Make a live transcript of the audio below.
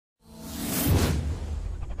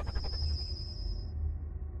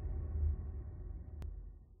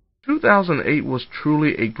2008 was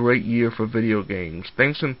truly a great year for video games,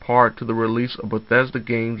 thanks in part to the release of Bethesda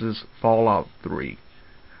Games' Fallout 3.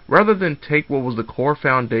 Rather than take what was the core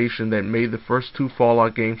foundation that made the first two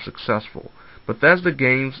Fallout games successful, Bethesda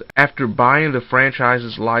Games, after buying the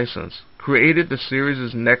franchise's license, created the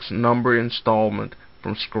series' next number installment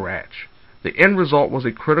from scratch. The end result was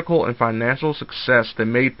a critical and financial success that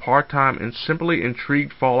made part-time and simply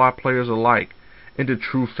intrigued Fallout players alike into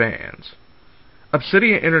true fans.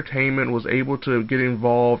 Obsidian Entertainment was able to get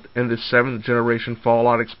involved in the 7th generation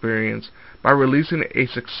Fallout experience by releasing a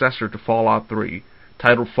successor to Fallout 3,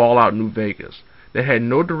 titled Fallout New Vegas, that had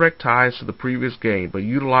no direct ties to the previous game but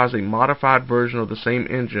utilized a modified version of the same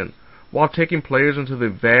engine while taking players into the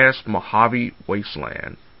vast Mojave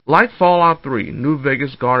wasteland. Like Fallout 3, New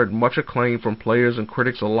Vegas garnered much acclaim from players and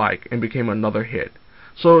critics alike and became another hit,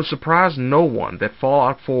 so it surprised no one that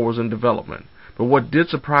Fallout 4 was in development. But what did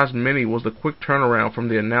surprise many was the quick turnaround from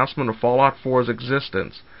the announcement of Fallout 4's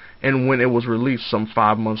existence and when it was released some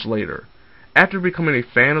 5 months later. After becoming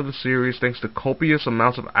a fan of the series thanks to copious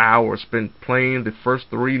amounts of hours spent playing the first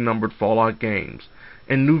 3 numbered Fallout games,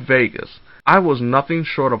 in New Vegas, I was nothing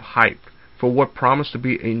short of hyped for what promised to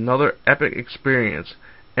be another epic experience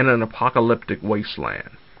in an apocalyptic wasteland.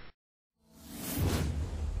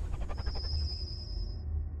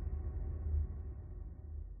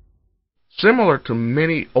 Similar to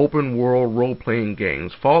many open-world role-playing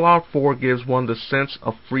games, Fallout 4 gives one the sense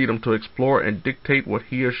of freedom to explore and dictate what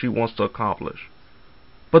he or she wants to accomplish.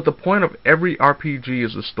 But the point of every RPG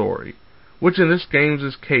is the story, which in this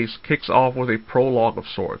game's case kicks off with a prologue of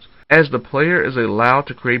sorts, as the player is allowed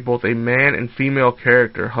to create both a man and female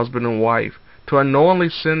character, husband and wife, to unknowingly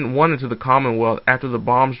send one into the Commonwealth after the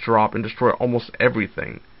bombs drop and destroy almost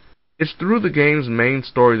everything. It's through the game's main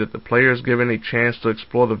story that the player is given a chance to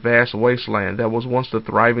explore the vast wasteland that was once the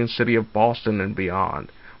thriving city of Boston and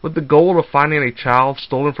beyond, with the goal of finding a child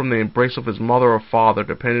stolen from the embrace of his mother or father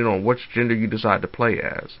depending on which gender you decide to play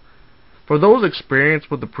as. For those experienced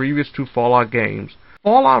with the previous 2 Fallout games,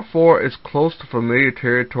 Fallout 4 is close to familiar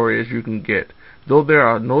territory as you can get, though there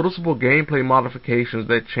are noticeable gameplay modifications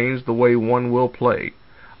that change the way one will play.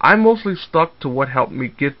 I mostly stuck to what helped me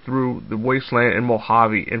get through the wasteland in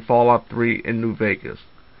Mojave in Fallout 3 in New Vegas,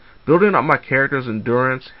 building up my character's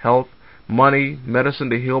endurance, health, money, medicine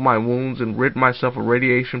to heal my wounds and rid myself of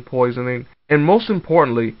radiation poisoning, and most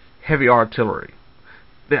importantly, heavy artillery.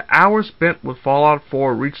 The hours spent with Fallout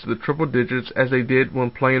 4 reached the triple digits as they did when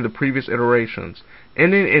playing the previous iterations,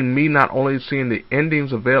 ending in me not only seeing the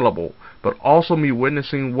endings available, but also me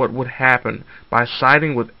witnessing what would happen by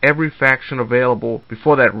siding with every faction available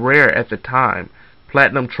before that rare at the time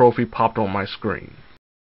platinum trophy popped on my screen.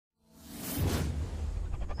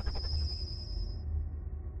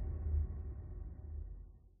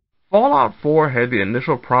 Fallout 4 had the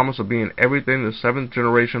initial promise of being everything the 7th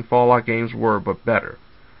generation Fallout games were, but better.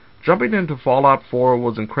 Jumping into Fallout 4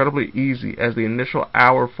 was incredibly easy as the initial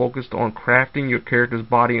hour focused on crafting your character's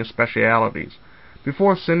body and specialities,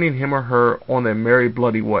 before sending him or her on their merry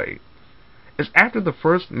bloody way. It's after the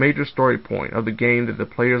first major story point of the game that the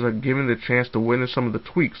players are given the chance to witness some of the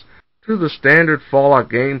tweaks to the standard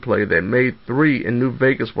Fallout gameplay that made 3 in New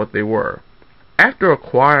Vegas what they were. After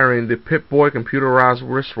acquiring the Pip-Boy computerized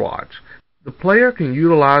wristwatch, the player can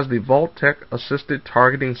utilize the Vault-Tec Assisted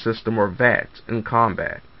Targeting System or VATS in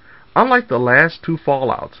combat. Unlike the last 2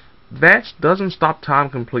 Fallouts, VATS doesn't stop time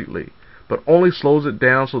completely, but only slows it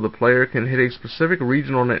down so the player can hit a specific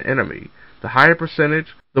region on an enemy. The higher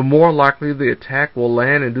percentage, the more likely the attack will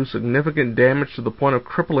land and do significant damage to the point of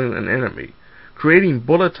crippling an enemy, creating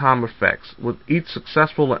bullet time effects with each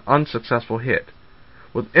successful and unsuccessful hit.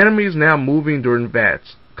 With enemies now moving during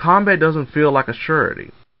VATS, combat doesn't feel like a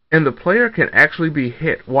surety, and the player can actually be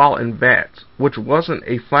hit while in VATS, which wasn't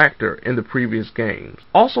a factor in the previous games.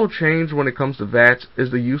 Also changed when it comes to VATS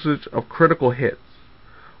is the usage of critical hits.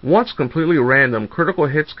 Once completely random, critical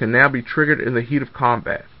hits can now be triggered in the heat of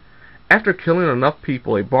combat. After killing enough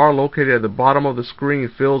people, a bar located at the bottom of the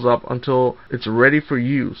screen fills up until it's ready for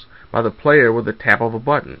use by the player with the tap of a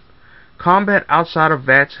button. Combat outside of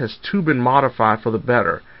VATS has too been modified for the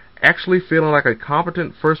better, actually feeling like a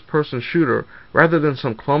competent first-person shooter rather than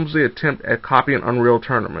some clumsy attempt at copying Unreal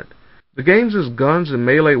Tournament. The game's guns and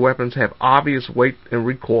melee weapons have obvious weight and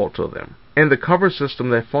recoil to them, and the cover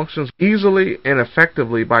system that functions easily and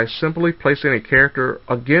effectively by simply placing a character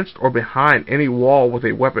against or behind any wall with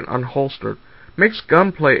a weapon unholstered makes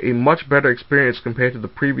gunplay a much better experience compared to the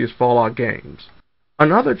previous Fallout games.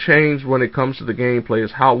 Another change when it comes to the gameplay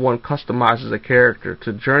is how one customizes a character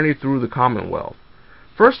to journey through the Commonwealth.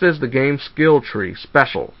 First is the game's skill tree,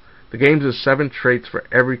 Special, The game has 7 traits for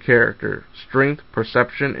every character: strength,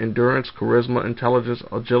 perception, endurance, charisma, intelligence,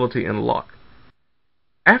 agility, and luck.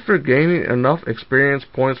 After gaining enough experience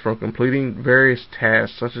points from completing various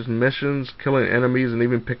tasks such as missions, killing enemies, and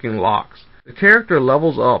even picking locks, the character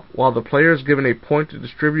levels up while the player is given a point to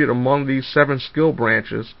distribute among these 7 skill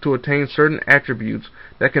branches to attain certain attributes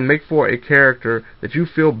that can make for a character that you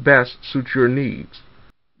feel best suits your needs.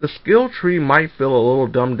 The skill tree might feel a little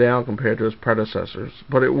dumbed down compared to its predecessors,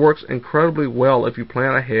 but it works incredibly well if you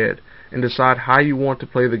plan ahead and decide how you want to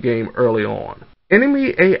play the game early on.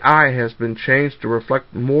 Enemy AI has been changed to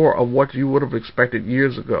reflect more of what you would have expected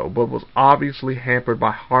years ago, but was obviously hampered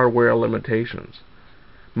by hardware limitations.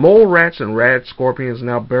 Mole rats and rad scorpions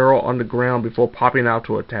now burrow underground before popping out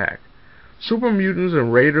to attack. Super mutants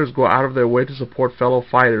and raiders go out of their way to support fellow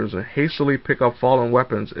fighters and hastily pick up fallen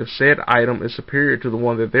weapons if said item is superior to the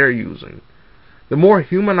one that they're using. The more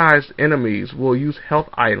humanized enemies will use health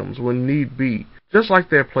items when need be, just like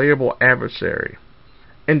their playable adversary.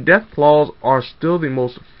 And death claws are still the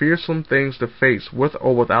most fearsome things to face with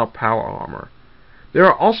or without power armor. There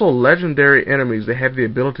are also legendary enemies that have the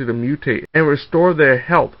ability to mutate and restore their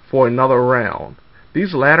health for another round.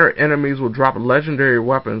 These latter enemies will drop legendary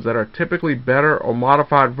weapons that are typically better or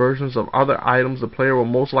modified versions of other items the player will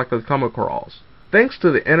most likely come across. Thanks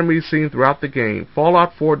to the enemies seen throughout the game,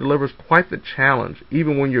 Fallout 4 delivers quite the challenge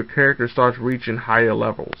even when your character starts reaching higher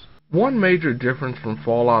levels. One major difference from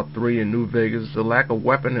Fallout 3 and New Vegas is the lack of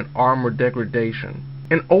weapon and armor degradation.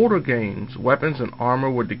 In older games, weapons and armor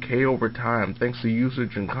would decay over time thanks to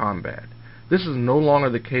usage in combat. This is no longer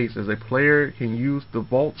the case, as a player can use the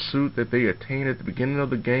vault suit that they attain at the beginning of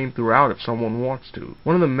the game throughout if someone wants to.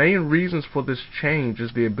 One of the main reasons for this change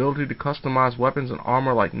is the ability to customize weapons and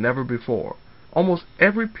armor like never before. Almost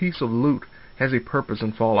every piece of loot has a purpose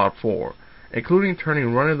in Fallout 4, including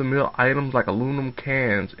turning run-of-the-mill items like aluminum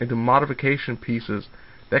cans into modification pieces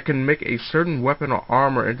that can make a certain weapon or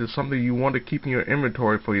armor into something you want to keep in your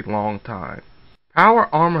inventory for a long time.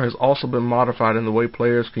 Power armor has also been modified in the way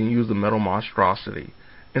players can use the metal monstrosity.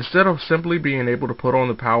 Instead of simply being able to put on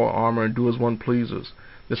the power armor and do as one pleases,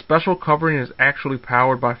 the special covering is actually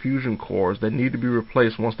powered by fusion cores that need to be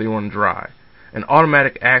replaced once they run dry, an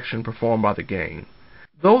automatic action performed by the game.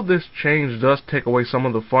 Though this change does take away some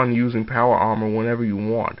of the fun using power armor whenever you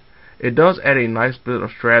want, it does add a nice bit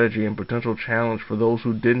of strategy and potential challenge for those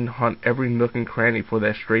who didn't hunt every nook and cranny for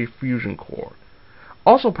that stray fusion core.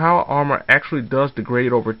 Also, power armor actually does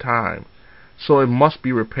degrade over time, so it must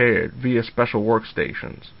be repaired via special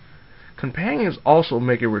workstations. Companions also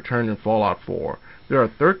make a return in Fallout 4. There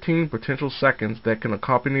are 13 potential seconds that can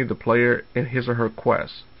accompany the player in his or her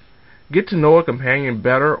quest. Get to know a companion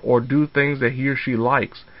better or do things that he or she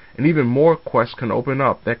likes, and even more quests can open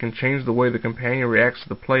up that can change the way the companion reacts to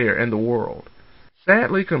the player and the world.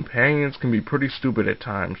 Sadly, companions can be pretty stupid at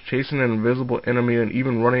times, chasing an invisible enemy and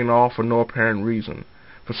even running off for no apparent reason.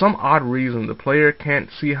 For some odd reason, the player can't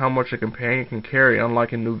see how much a companion can carry,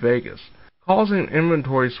 unlike in New Vegas, causing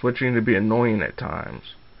inventory switching to be annoying at times.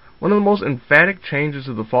 One of the most emphatic changes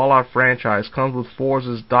to the Fallout franchise comes with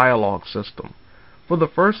 4's dialogue system. For the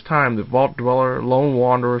first time, the Vault Dweller, Lone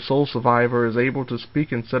Wanderer, Soul Survivor is able to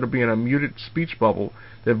speak instead of being a muted speech bubble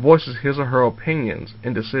that voices his or her opinions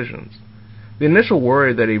and decisions. The initial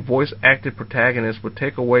worry that a voice-acted protagonist would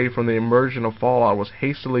take away from the immersion of Fallout was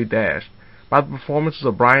hastily dashed by the performances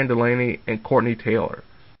of Brian Delaney and Courtney Taylor.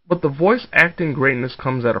 But the voice-acting greatness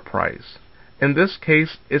comes at a price. In this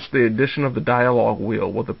case, it's the addition of the dialogue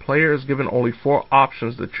wheel, where the player is given only 4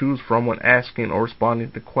 options to choose from when asking or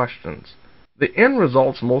responding to questions. The end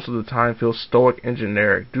results most of the time feel stoic and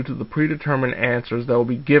generic due to the predetermined answers that will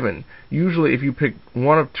be given, usually if you pick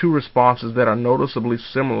one of 2 responses that are noticeably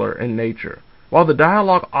similar in nature. While the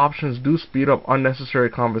dialogue options do speed up unnecessary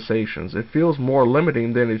conversations, it feels more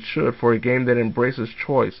limiting than it should for a game that embraces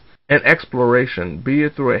choice and exploration, be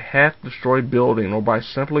it through a half-destroyed building or by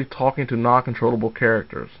simply talking to non-controllable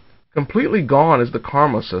characters. Completely gone is the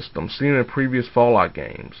karma system seen in previous Fallout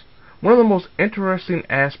games. One of the most interesting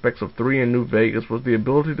aspects of 3 and New Vegas was the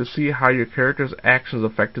ability to see how your character's actions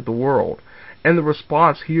affected the world, and the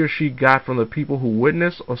response he or she got from the people who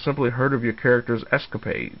witnessed or simply heard of your character's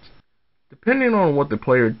escapades. Depending on what the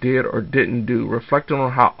player did or didn't do, reflected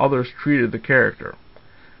on how others treated the character.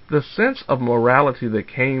 The sense of morality that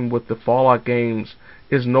came with the Fallout games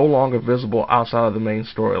is no longer visible outside of the main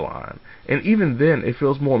storyline, and even then it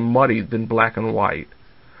feels more muddy than black and white.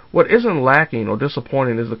 What isn't lacking or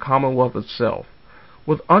disappointing is the Commonwealth itself.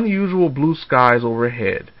 With unusual blue skies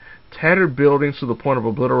overhead, tattered buildings to the point of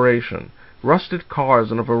obliteration, rusted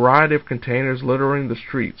cars, and a variety of containers littering the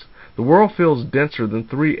streets, the world feels denser than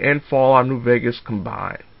 3 and Fallout New Vegas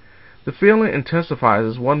combined. The feeling intensifies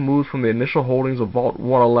as one moves from the initial holdings of Vault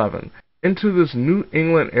 111 into this New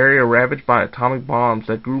England area ravaged by atomic bombs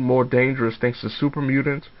that grew more dangerous thanks to super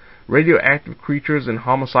mutants, radioactive creatures, and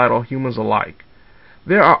homicidal humans alike.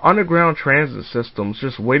 There are underground transit systems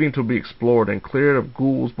just waiting to be explored and cleared of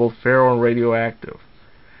ghouls both feral and radioactive.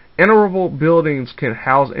 Innumerable buildings can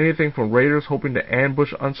house anything from raiders hoping to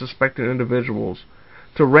ambush unsuspecting individuals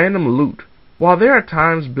to random loot. While there are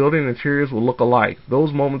times building interiors will look alike,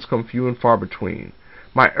 those moments come few and far between.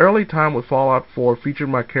 My early time with Fallout 4 featured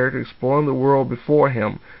my character exploring the world before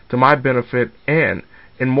him to my benefit and,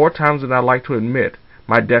 in more times than I like to admit,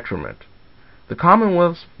 my detriment. The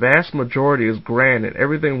Commonwealth's vast majority is grand and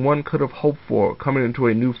everything one could have hoped for coming into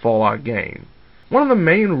a new Fallout game. One of the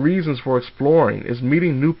main reasons for exploring is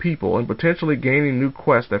meeting new people and potentially gaining new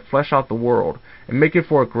quests that flesh out the world and make it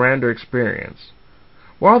for a grander experience.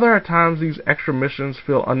 While there are times these extra missions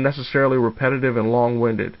feel unnecessarily repetitive and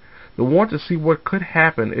long-winded, the want to see what could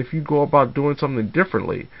happen if you go about doing something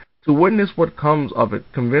differently, to witness what comes of it,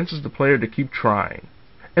 convinces the player to keep trying.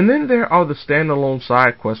 And then there are the standalone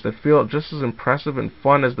side quests that feel just as impressive and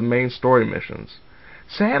fun as the main story missions.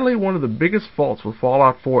 Sadly, one of the biggest faults with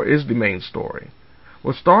Fallout 4 is the main story.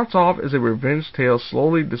 What starts off as a revenge tale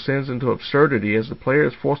slowly descends into absurdity as the player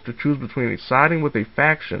is forced to choose between siding with a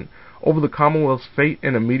faction over the Commonwealth's fate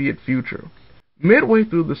and immediate future. Midway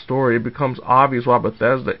through the story, it becomes obvious why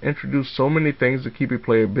Bethesda introduced so many things to keep a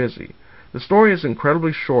player busy. The story is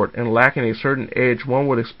incredibly short and lacking a certain edge one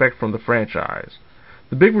would expect from the franchise.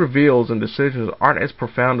 The big reveals and decisions aren't as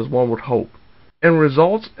profound as one would hope, and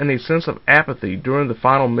results in a sense of apathy during the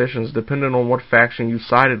final missions depending on what faction you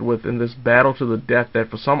sided with in this battle to the death that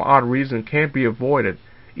for some odd reason can't be avoided,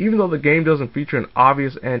 even though the game doesn't feature an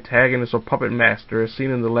obvious antagonist or puppet master as seen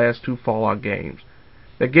in the last two Fallout games,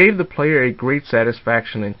 that gave the player a great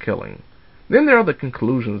satisfaction in killing. Then there are the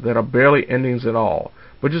conclusions that are barely endings at all,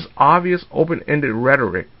 but just obvious open-ended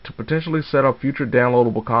rhetoric to potentially set up future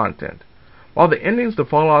downloadable content. While the endings to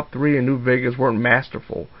Fallout 3 and New Vegas weren't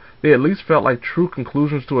masterful, they at least felt like true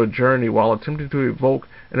conclusions to a journey while attempting to evoke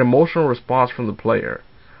an emotional response from the player.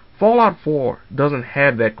 Fallout 4 doesn't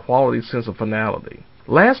have that quality sense of finality.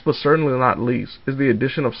 Last but certainly not least is the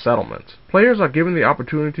addition of settlements. Players are given the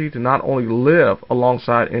opportunity to not only live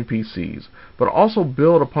alongside NPCs, but also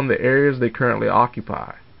build upon the areas they currently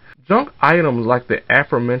occupy. Junk items like the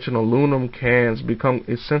aforementioned aluminum cans become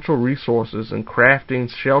essential resources in crafting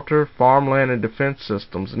shelter, farmland, and defense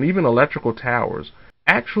systems, and even electrical towers,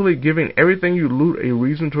 actually giving everything you loot a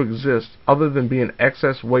reason to exist other than being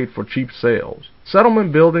excess weight for cheap sales.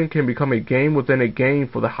 Settlement building can become a game within a game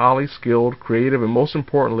for the highly skilled, creative, and most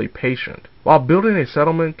importantly, patient. While building a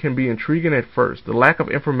settlement can be intriguing at first, the lack of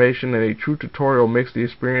information in a true tutorial makes the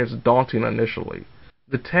experience daunting initially.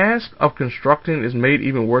 The task of constructing is made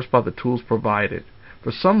even worse by the tools provided.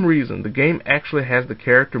 For some reason, the game actually has the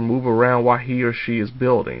character move around while he or she is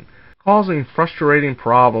building, causing frustrating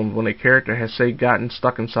problems when a character has, say, gotten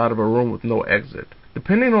stuck inside of a room with no exit.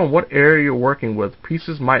 Depending on what area you're working with,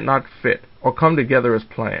 pieces might not fit or come together as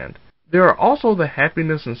planned. There are also the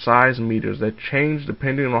happiness and size meters that change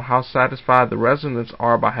depending on how satisfied the residents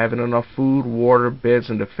are by having enough food, water, beds,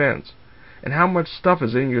 and defense, and how much stuff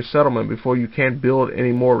is in your settlement before you can't build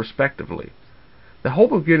any more respectively. The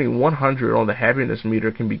hope of getting 100 on the happiness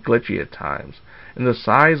meter can be glitchy at times, and the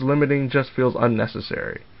size limiting just feels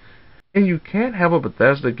unnecessary. And you can't have a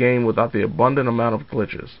Bethesda game without the abundant amount of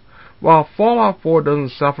glitches. While Fallout 4 doesn't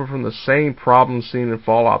suffer from the same problems seen in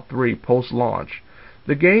Fallout 3 post-launch,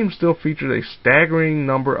 the game still features a staggering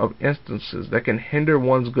number of instances that can hinder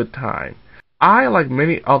one's good time. I, like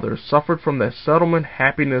many others, suffered from that settlement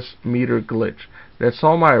happiness meter glitch that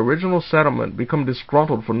saw my original settlement become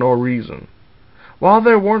disgruntled for no reason. While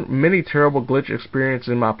there weren't many terrible glitch experiences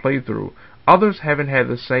in my playthrough, others haven't had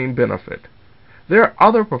the same benefit. There are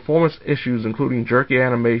other performance issues including jerky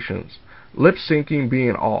animations, lip syncing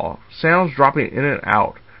being off, sounds dropping in and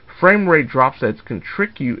out, frame rate drops that can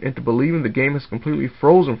trick you into believing the game is completely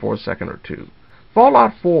frozen for a second or two.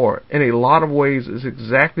 Fallout 4, in a lot of ways, is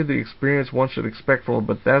exactly the experience one should expect from a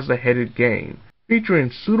Bethesda-headed game,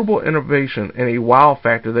 featuring suitable innovation and a wow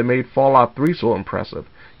factor that made Fallout 3 so impressive,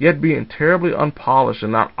 yet being terribly unpolished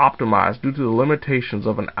and not optimized due to the limitations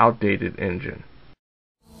of an outdated engine.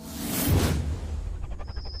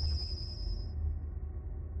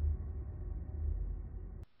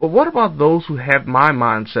 But what about those who had my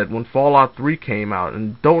mindset when Fallout 3 came out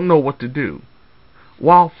and don't know what to do?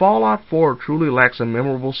 While Fallout 4 truly lacks a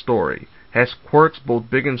memorable story, has quirks both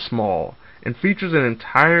big and small, and features an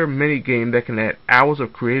entire minigame that can add hours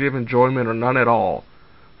of creative enjoyment or none at all,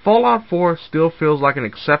 Fallout 4 still feels like an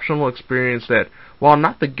exceptional experience that, while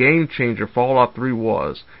not the game changer Fallout 3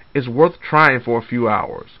 was, is worth trying for a few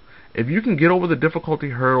hours. If you can get over the difficulty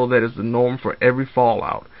hurdle that is the norm for every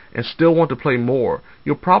Fallout, and still want to play more,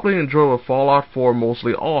 you'll probably enjoy what Fallout 4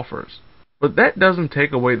 mostly offers. But that doesn't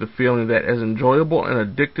take away the feeling that as enjoyable and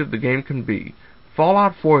addictive the game can be,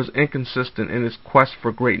 Fallout 4 is inconsistent in its quest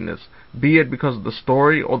for greatness, be it because of the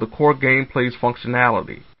story or the core gameplay's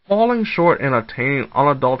functionality, falling short and attaining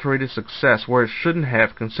unadulterated success where it shouldn't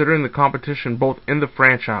have, considering the competition both in the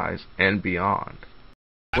franchise and beyond.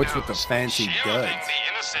 What's with the fancy duds?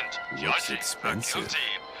 Looks expensive.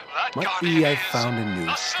 Might be I found a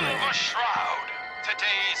new friend.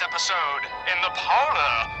 Today's episode in the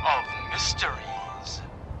Parlor of Mysteries.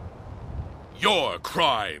 Your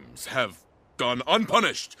crimes have gone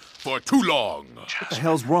unpunished for too long. What the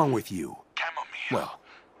hell's wrong with you? Chamomile. Well,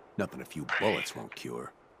 nothing a few bullets won't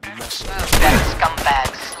cure. That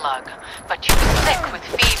scumbag slug, but you're sick with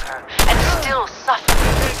fever.